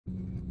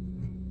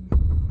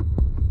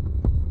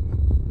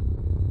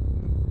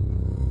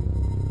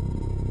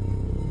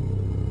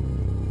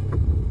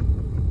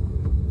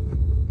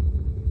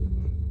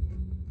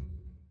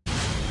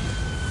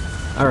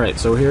Alright,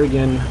 so here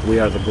again, we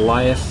are the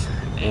Goliath,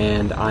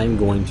 and I'm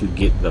going to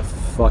get the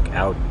fuck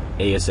out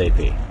ASAP.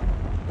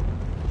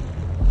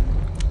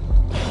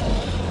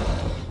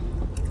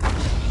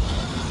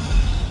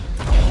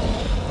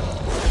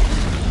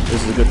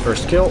 This is a good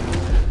first kill.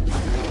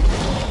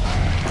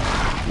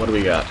 What do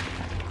we got?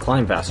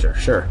 Climb faster,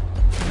 sure.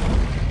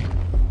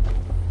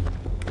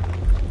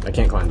 I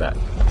can't climb that.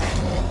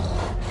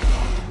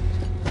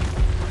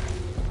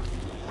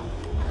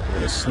 I'm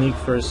gonna sneak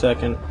for a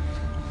second.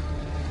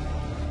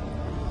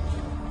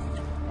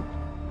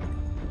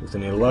 With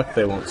any luck,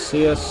 they won't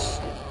see us.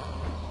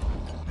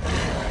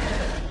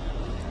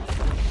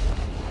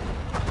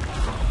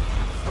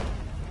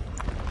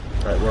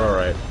 Alright, we're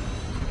alright.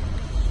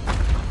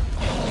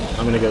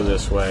 I'm gonna go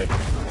this way.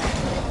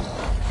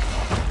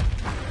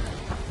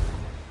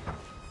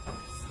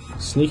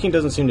 Sneaking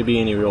doesn't seem to be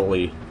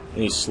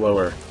any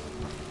slower.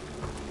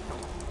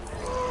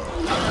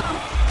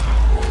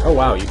 Oh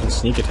wow, you can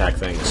sneak attack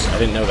things. I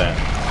didn't know that.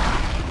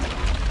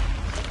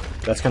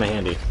 That's kinda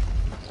handy.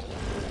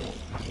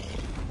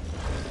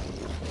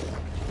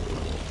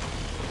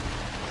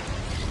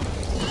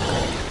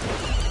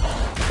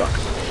 Fuck.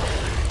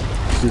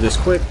 Let's do this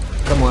quick.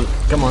 Come on,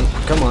 come on,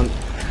 come on.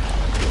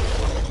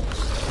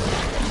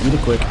 Eat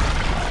it quick.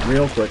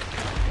 Real quick.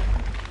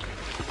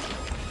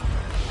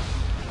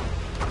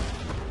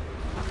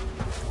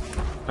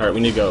 Alright, we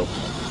need to go.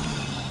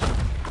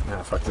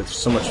 Ah, fuck, there's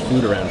so much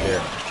food around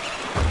here.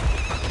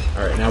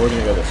 Alright, now we're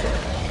gonna go this way.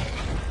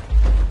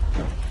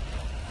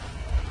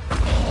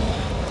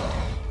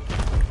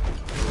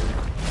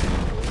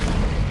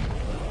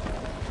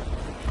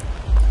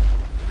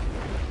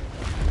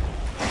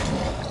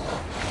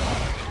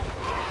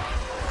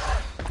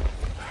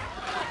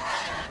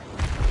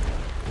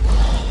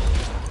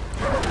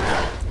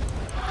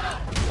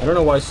 I don't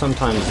know why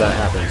sometimes that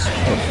happens.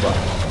 Oh, fuck.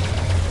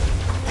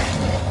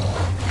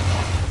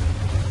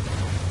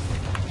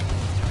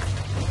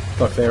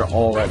 Fuck, they're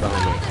all right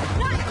behind me.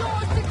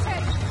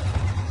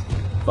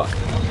 Fuck.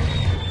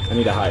 I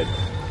need to hide.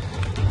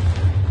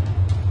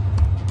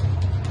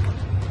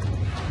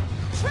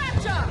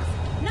 Trapjaws!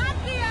 Not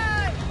the,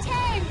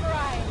 tame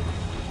variety!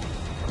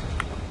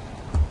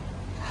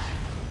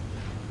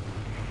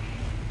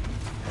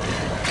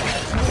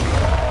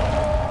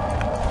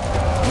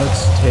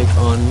 Let's take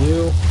on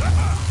you.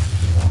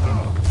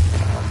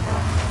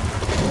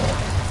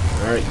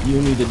 Alright,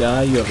 you need to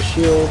die. You have a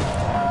shield.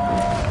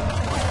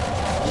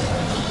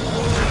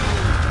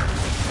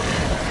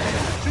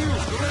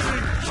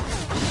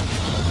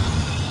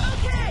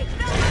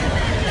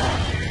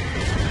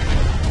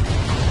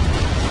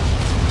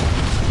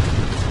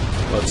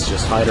 Let's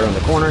just hide her in the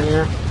corner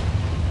here.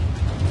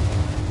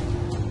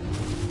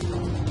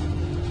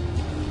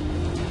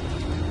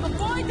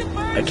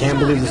 I can't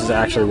believe this is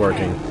actually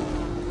working.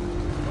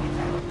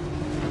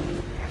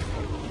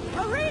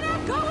 Arena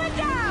going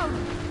down!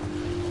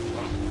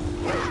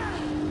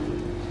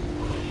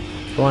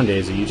 Come on,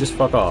 Daisy, you just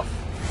fuck off.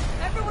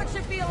 Everyone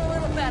should feel a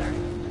little better.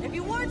 If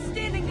you weren't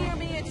standing near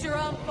me, it's your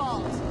own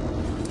fault.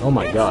 Oh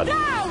my god.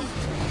 Down!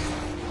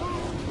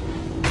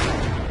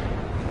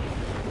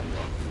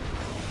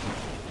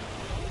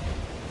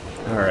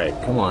 Alright,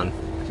 come on.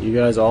 You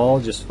guys all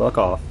just fuck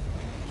off.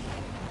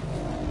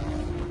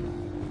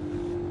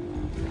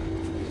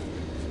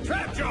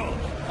 Trapjaw!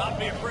 I'll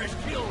be a fresh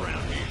kill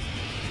around here.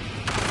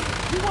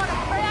 You want to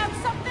pray out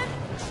something?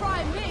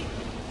 Try me.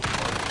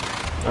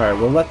 Alright,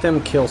 we'll let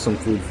them kill some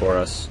food for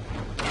us.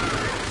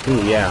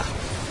 Ooh, yeah.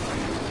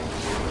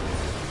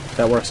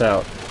 That works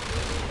out.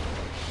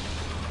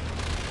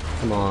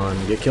 Come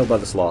on, get killed by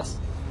the sloth.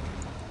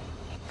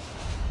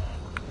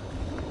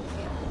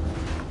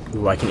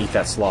 Ooh, I can eat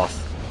that sloth.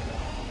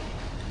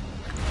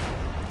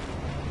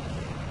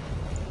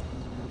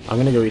 I'm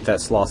gonna go eat that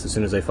sloth as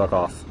soon as they fuck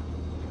off.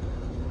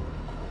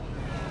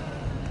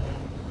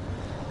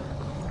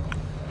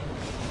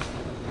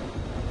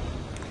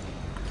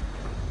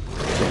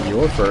 Okay,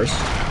 you're first.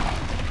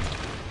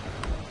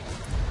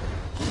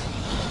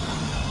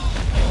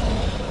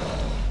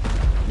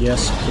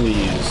 Yes,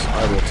 please.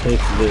 I will take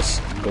this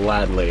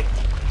gladly.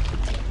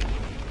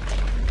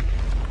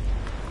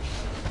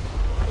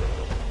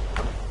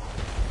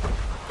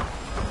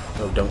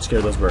 Oh, don't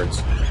scare those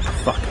birds.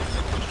 Fuck.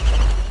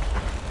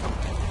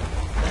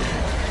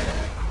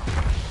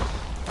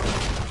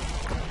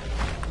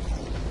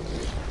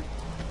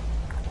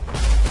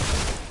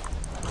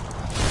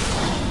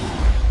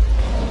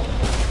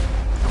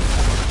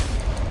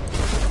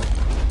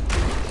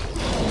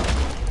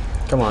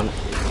 Come on,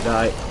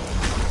 die.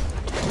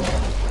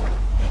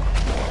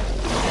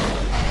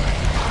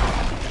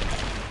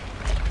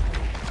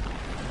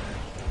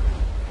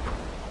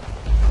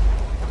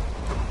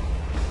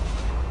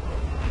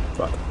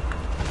 Fuck.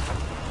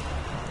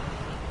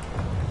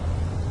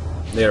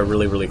 They are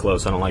really, really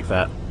close. I don't like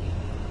that.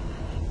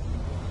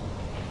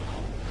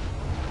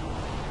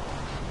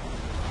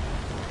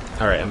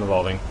 Alright, I'm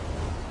evolving.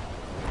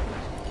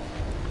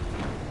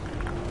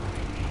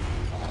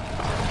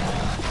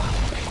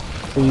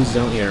 Please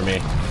don't hear me.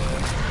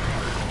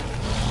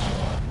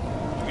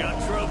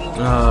 Got trouble.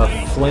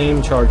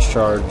 Flame charge. Just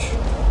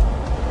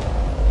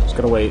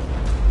gotta wait.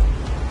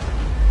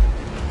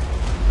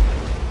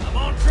 I'm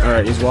on track.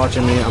 Alright, he's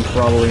watching me. I'm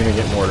probably gonna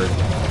get mortared.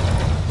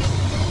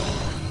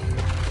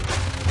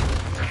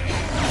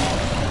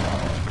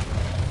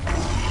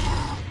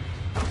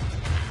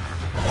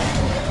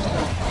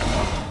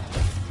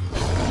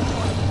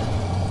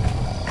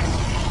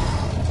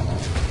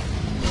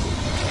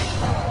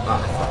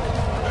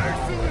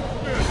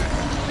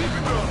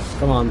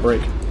 Come on,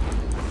 break.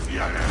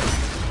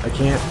 I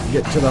can't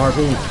get to the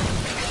harpoon.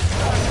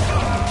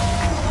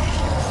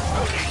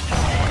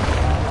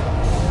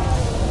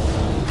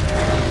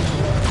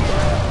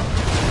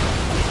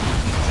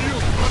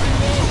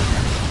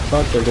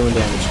 Fuck, they're doing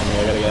damage to me.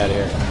 I gotta get out of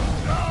here.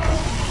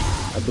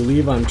 I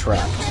believe I'm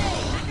trapped.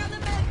 Back on the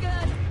med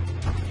gun.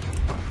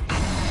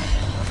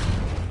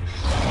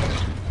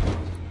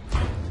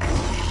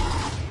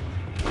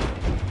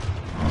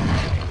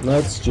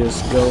 Let's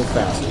just go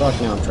fast. Fuck,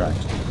 now I'm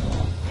trapped.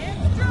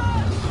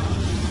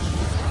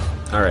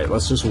 Alright,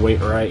 let's just wait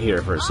right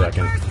here for a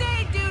second. First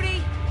aid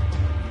duty.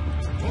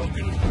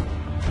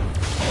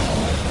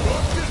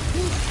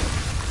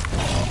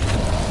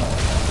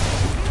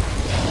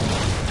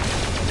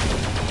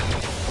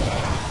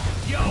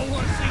 Y'all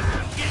want to see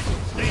some shit?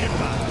 Stand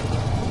by.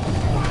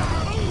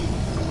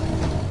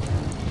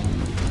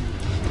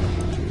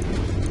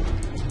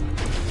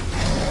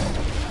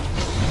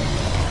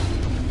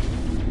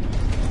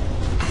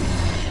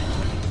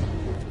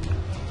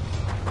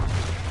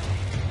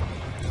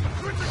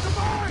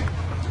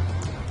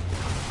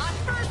 On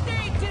first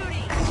aid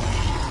duty.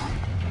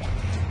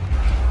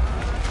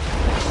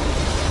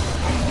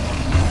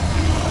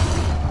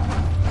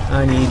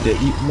 I need to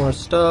eat more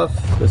stuff.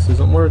 This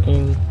isn't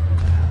working.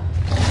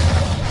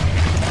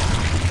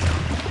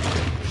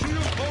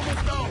 Shield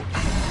almost out.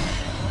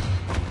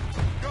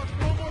 Got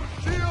no more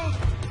shield.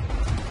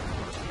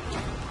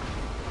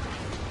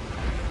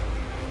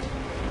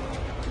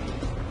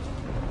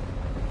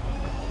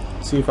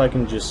 See if I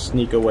can just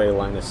sneak away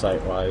line of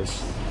sight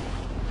wise.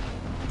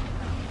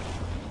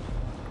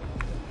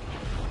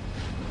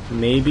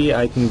 Maybe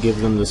I can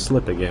give them the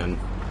slip again.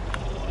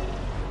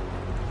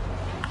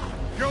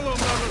 Kill him,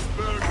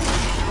 Levisberg.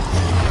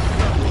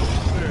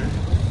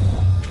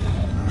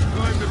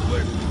 Time to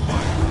place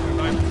mine,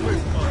 and I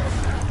place mine.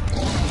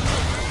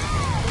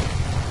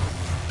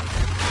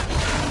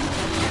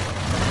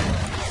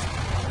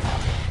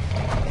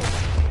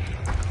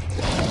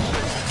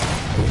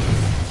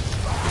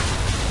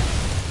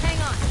 Hang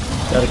on.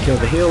 Gotta kill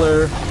the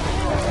healer.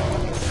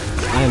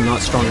 I am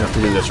not strong enough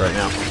to do this right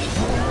now.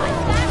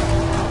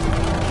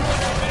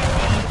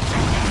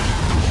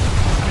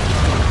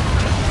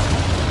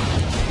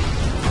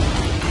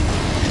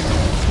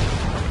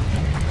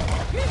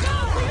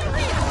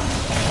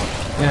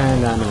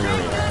 And I'm in an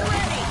arena.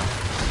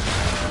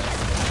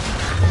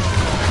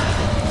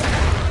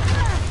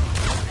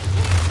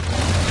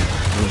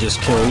 Let me just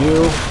kill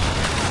you.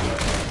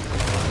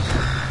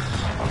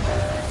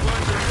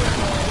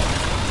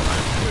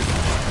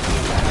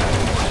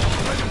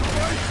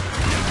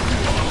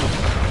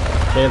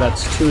 Okay,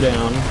 that's 2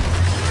 down.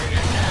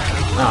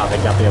 Ah, they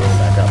got the other one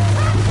back up.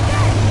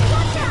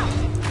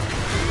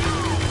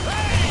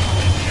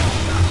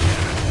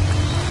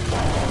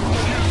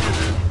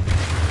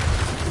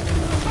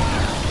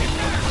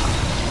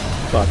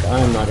 Fuck,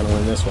 I'm not gonna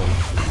win this one.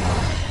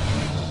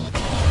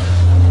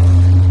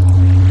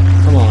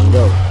 Come on,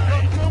 go.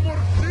 Got no more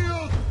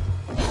shield.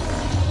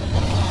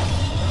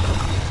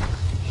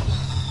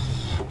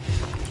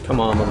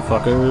 Come on,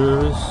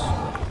 motherfuckers.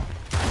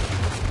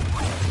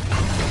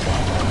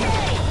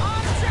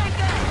 On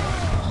second.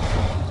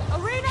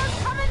 Arena's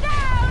coming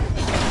down.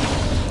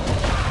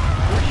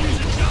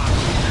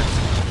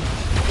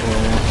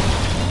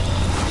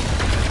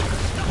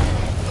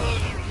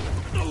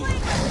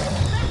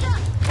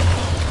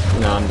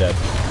 No, I'm dead.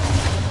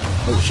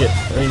 Oh shit,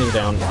 arena's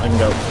down. I can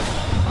go.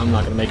 I'm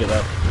not gonna make it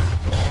though.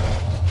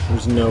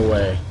 There's no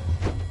way.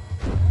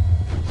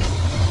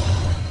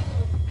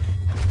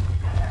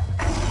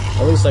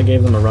 At least I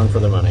gave them a run for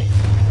their money.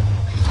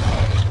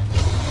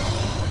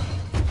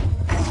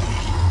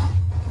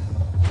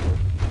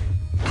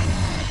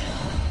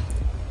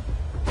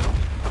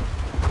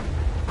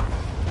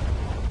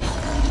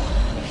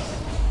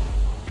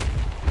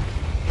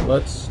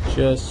 Let's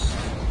just...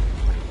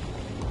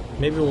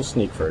 maybe we'll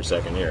sneak for a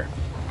second here.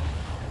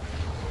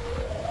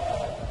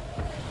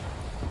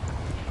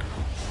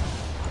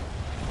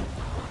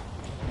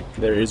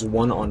 There is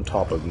one on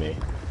top of me.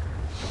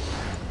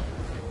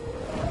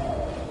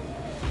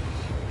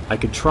 I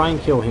could try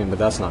and kill him, but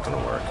that's not gonna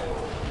work.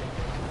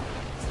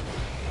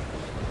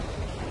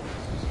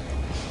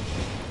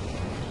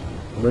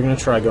 We're gonna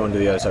try going to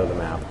the other side of the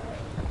map.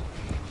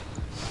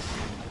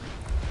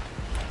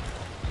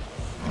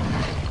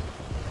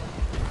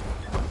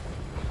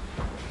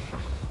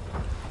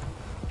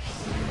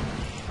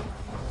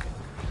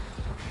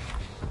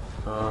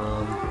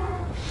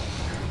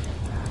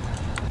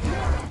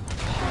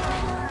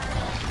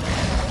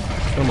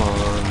 Come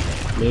on.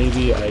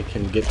 maybe I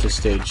can get to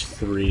stage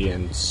 3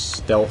 and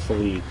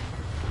stealthily...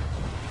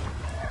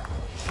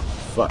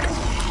 Fuck.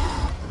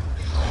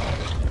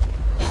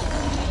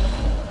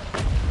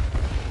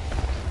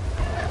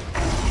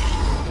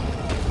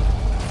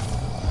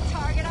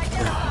 Target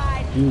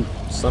identified. You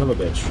son of a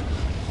bitch.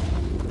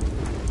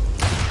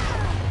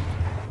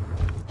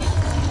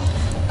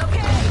 Okay,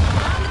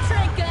 on the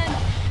trank gun.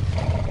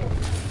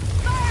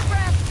 Fire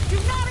breath, do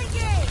not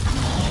engage.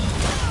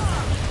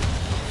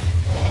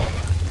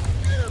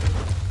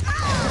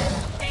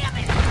 Damn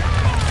it!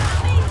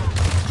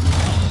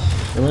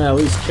 I'm gonna at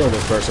least kill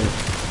this person.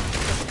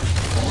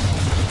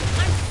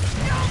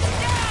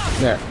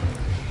 There.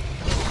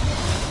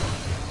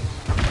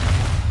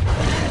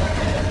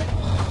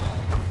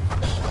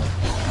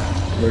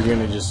 We're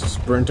gonna just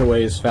sprint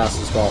away as fast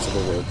as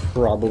possible. We're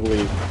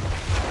probably...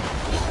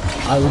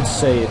 I would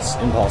say it's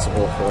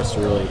impossible for us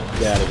to really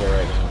get out of here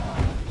right now.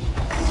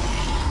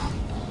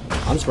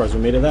 I'm surprised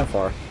we made it that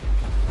far.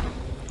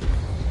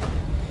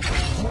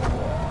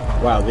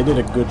 Wow, they did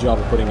a good job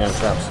of putting down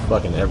traps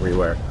fucking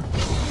everywhere.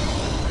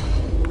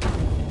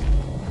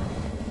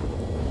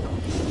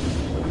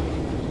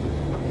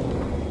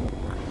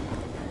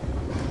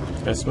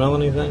 Can I smell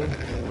anything?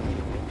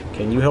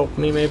 Can you help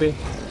me, maybe?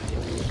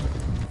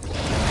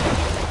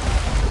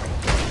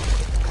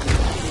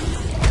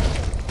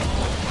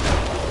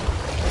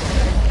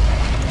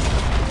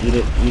 Eat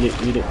it, eat it,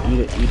 eat it, eat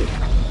it, eat it.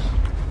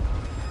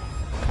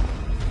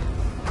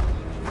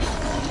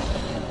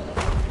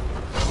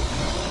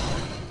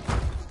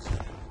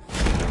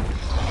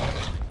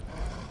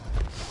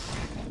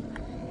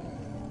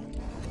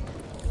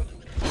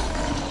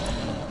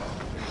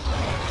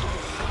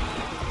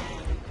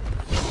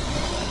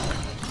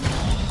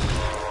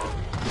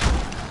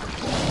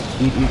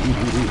 Eat, eat, eat,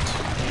 eat, eat.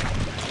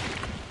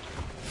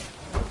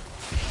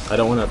 I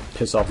don't want to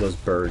piss off those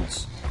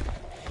birds.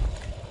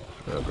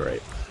 Oh,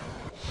 great.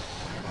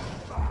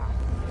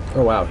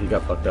 Oh, wow, he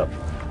got fucked up.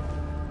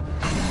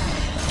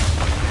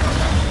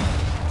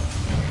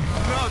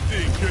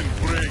 Nothing can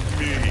break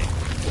me.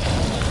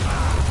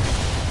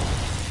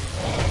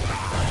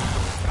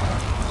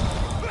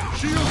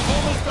 Shield's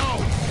almost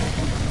out.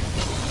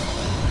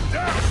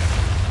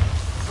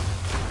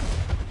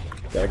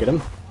 Gotta get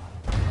him.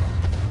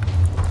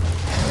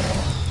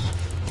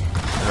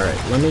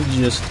 Alright, let me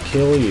just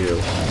kill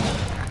you.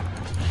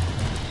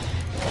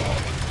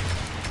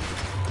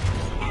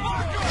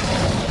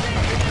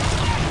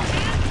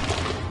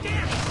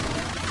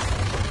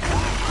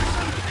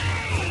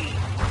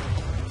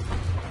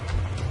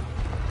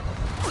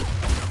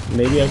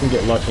 Maybe I can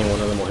get lucky and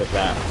one of them will hit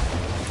that.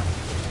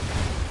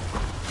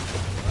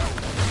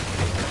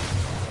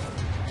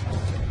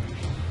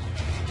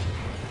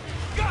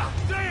 God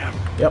damn!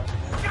 Yep.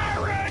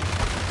 Garrett!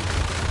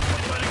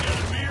 Anybody got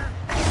a beer?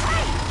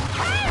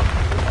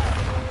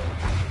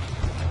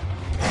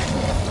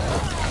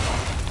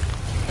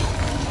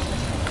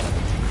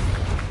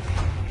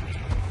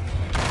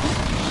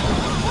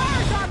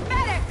 Where's our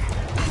medic?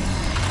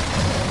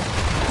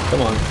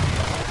 Come on.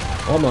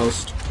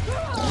 Almost.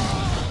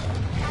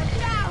 I'm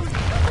down.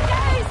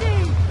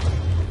 Daisy!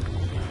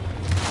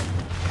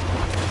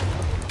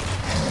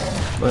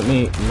 Let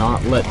me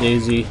not let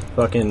Daisy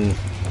fucking...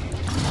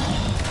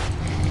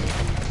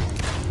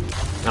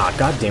 Ah,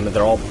 god damn it,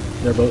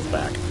 they're both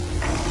back.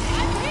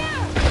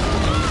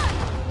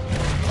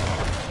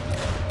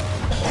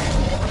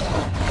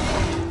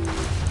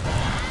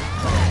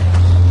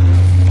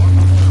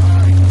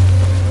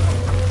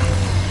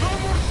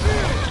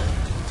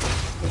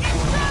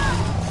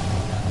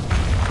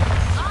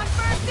 On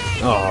first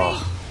aid,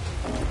 Oh.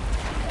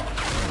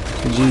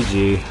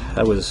 GG.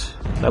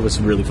 That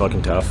was really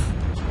fucking tough.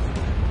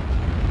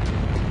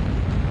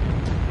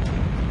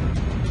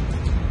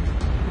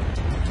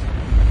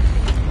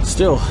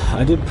 Still,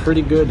 I did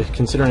pretty good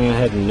considering I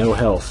had no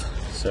health,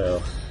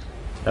 so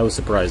that was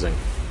surprising.